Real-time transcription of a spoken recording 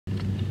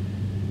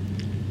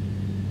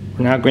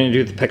We're now going to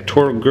do the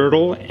pectoral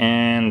girdle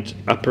and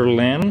upper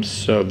limbs.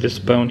 So this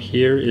bone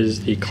here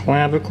is the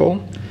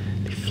clavicle.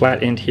 The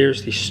flat end here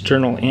is the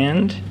sternal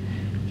end.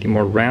 The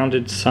more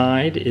rounded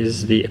side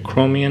is the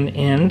acromion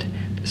end.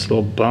 This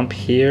little bump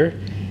here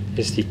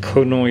is the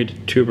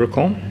conoid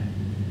tubercle.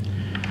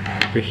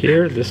 Over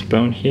here, this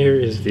bone here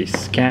is the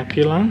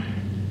scapula.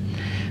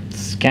 The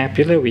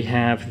scapula, we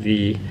have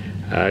the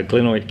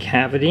glenoid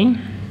cavity.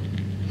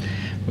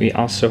 We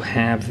also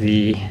have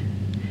the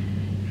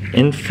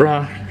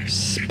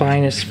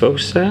infraspinous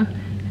fossa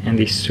and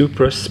the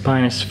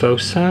supraspinous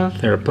fossa.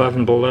 They're above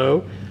and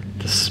below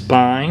the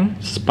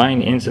spine.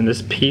 Spine ends in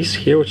this piece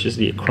here, which is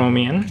the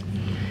acromion.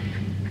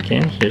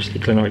 Again, here's the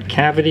glenoid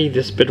cavity.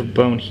 This bit of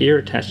bone here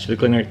attached to the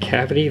glenoid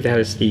cavity, that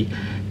is the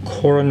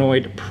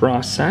coronoid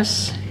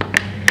process.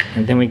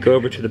 And then we go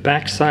over to the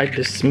back side.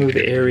 This smooth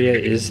area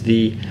is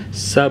the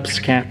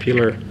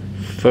subscapular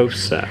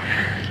fossa.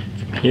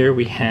 From here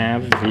we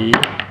have the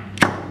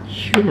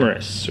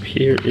humerus. So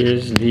here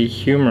is the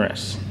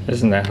humerus.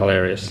 Isn't that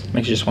hilarious?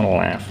 Makes you just want to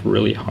laugh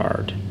really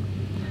hard.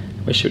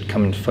 I wish it would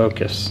come in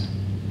focus.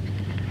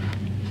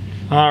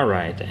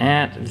 Alright,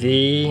 at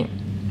the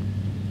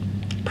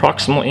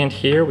proximal end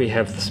here we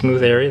have the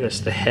smooth area, that's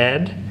the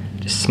head.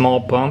 The small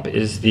bump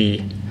is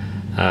the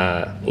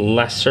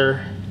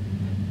lesser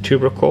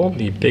tubercle.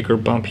 The bigger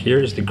bump here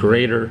is the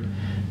greater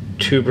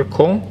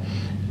tubercle.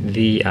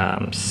 The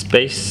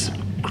space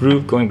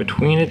groove going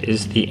between it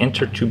is the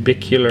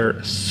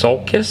intertubicular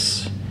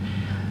sulcus.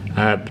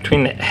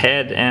 Between the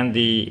head and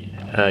the,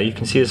 you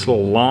can see this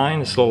little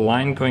line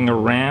going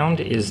around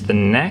is the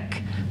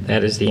neck.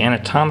 That is the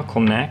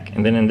anatomical neck.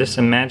 And then in this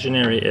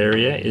imaginary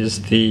area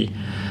is the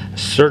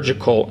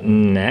surgical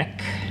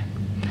neck.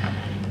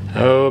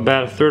 Oh,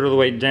 about a third of the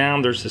way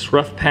down there's this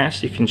rough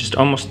patch you can just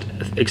almost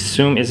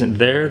assume isn't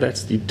there.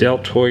 That's the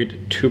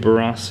deltoid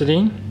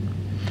tuberosity.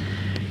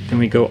 Then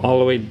we go all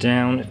the way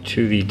down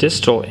to the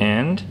distal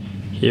end.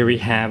 Here we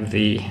have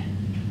the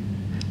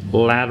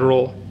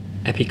lateral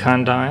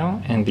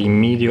epicondyle and the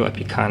medial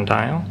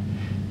epicondyle.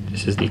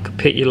 This is the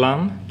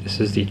capitulum. This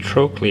is the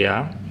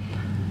trochlea.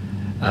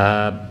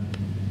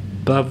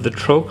 Above the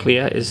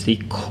trochlea is the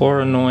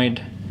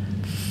coronoid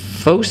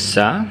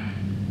fossa.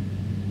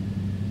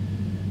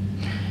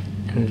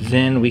 And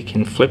then we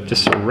can flip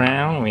this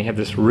around. We have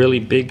this really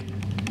big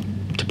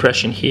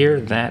depression here.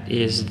 That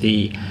is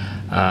the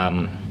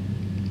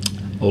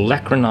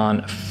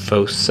olecranon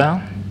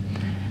fossa.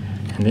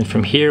 And then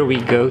from here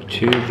we go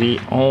to the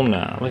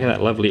ulna. Look at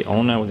that lovely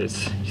ulna with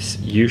its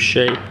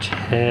U-shaped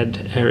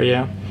head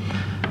area.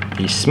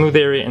 The smooth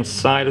area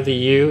inside of the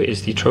U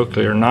is the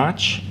trochlear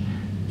notch.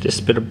 This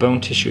bit of bone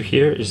tissue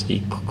here is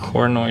the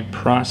coronoid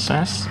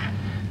process.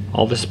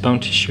 All this bone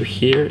tissue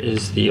here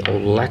is the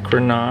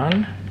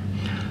olecranon.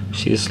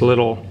 See this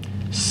little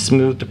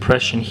smooth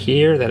depression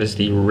here, that is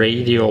the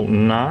radial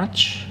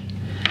notch.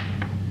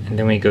 And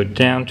then we go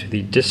down to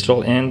the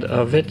distal end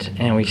of it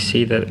and we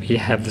see that we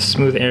have the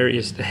smooth area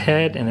is the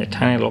head and the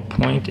tiny little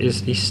point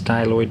is the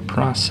styloid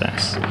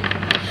process.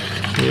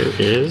 Here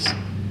is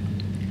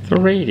the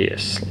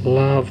radius.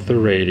 Love the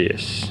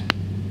radius.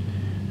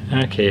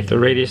 Okay, if the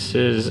radius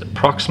is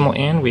proximal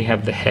end, we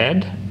have the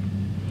head.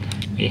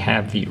 We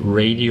have the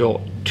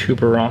radial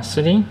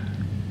tuberosity.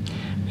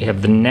 We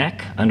have the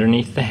neck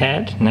underneath the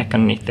head,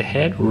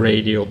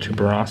 radial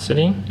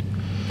tuberosity.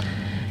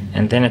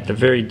 And then at the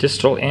very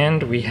distal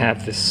end, we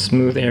have this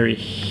smooth area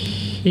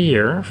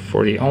here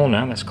for the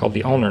ulna, that's called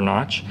the ulnar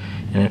notch.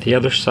 And at the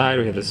other side,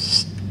 we have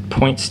this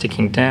point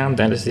sticking down,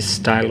 that is the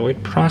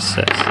styloid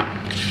process.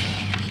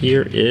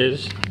 Here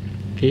is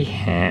the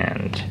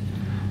hand.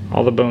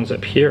 All the bones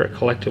up here are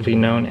collectively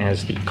known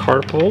as the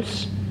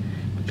carpals.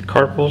 With the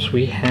carpals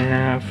we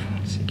have,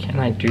 let's see, can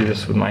I do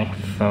this with my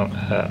phone?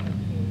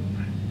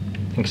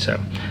 I think so.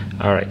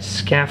 Alright,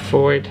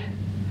 scaphoid,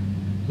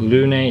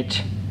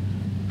 lunate,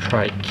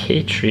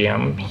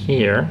 tricatrium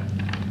here,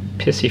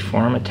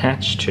 pisiform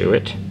attached to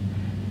it,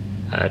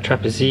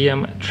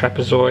 trapezium,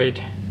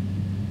 trapezoid,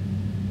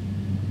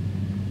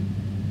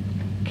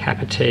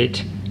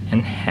 capitate,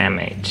 and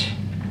hamate.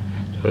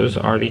 Those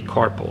are the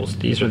carpals.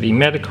 These are the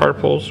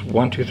metacarpals,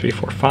 1, 2, 3,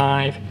 4,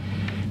 5.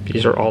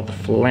 These are all the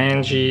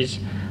phalanges,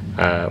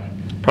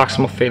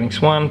 proximal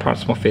phalanx 1,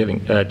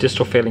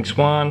 distal phalanx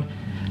 1,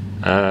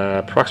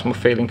 proximal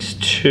phalanx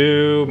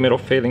 2, middle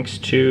phalanx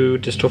 2,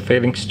 distal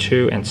phalanx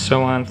 2, and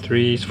so on,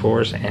 3s,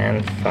 4s,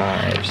 and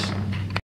 5s.